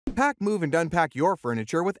Pack, move, and unpack your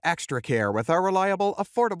furniture with extra care with our reliable,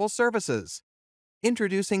 affordable services.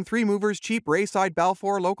 Introducing 3 Movers cheap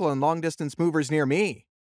Rayside-Balfour local and long-distance movers near me.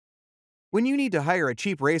 When you need to hire a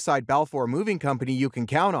cheap Rayside-Balfour moving company you can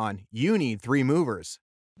count on, you need 3 Movers.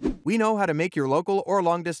 We know how to make your local or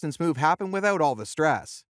long-distance move happen without all the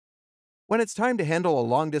stress. When it's time to handle a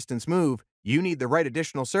long-distance move, you need the right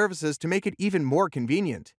additional services to make it even more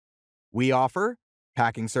convenient. We offer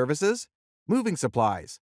packing services, moving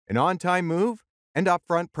supplies, an on-time move, and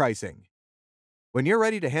upfront pricing. When you're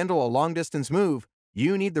ready to handle a long-distance move,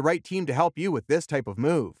 you need the right team to help you with this type of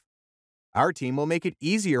move. Our team will make it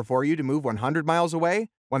easier for you to move 100 miles away,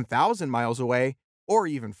 1,000 miles away, or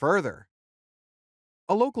even further.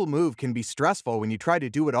 A local move can be stressful when you try to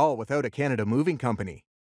do it all without a Canada moving company.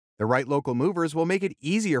 The right local movers will make it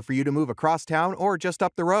easier for you to move across town or just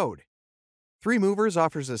up the road. 3 Movers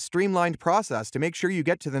offers a streamlined process to make sure you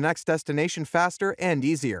get to the next destination faster and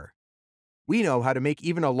easier. We know how to make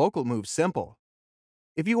even a local move simple.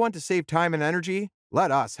 If you want to save time and energy,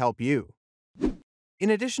 let us help you.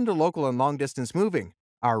 In addition to local and long-distance moving,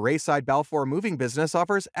 our Rayside-Balfour moving business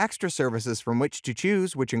offers extra services from which to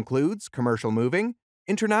choose, which includes commercial moving,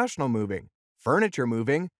 international moving, furniture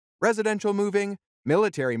moving, residential moving,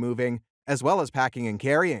 military moving, as well as packing and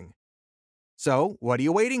carrying. So, what are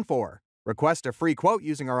you waiting for? Request a free quote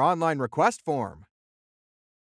using our online request form.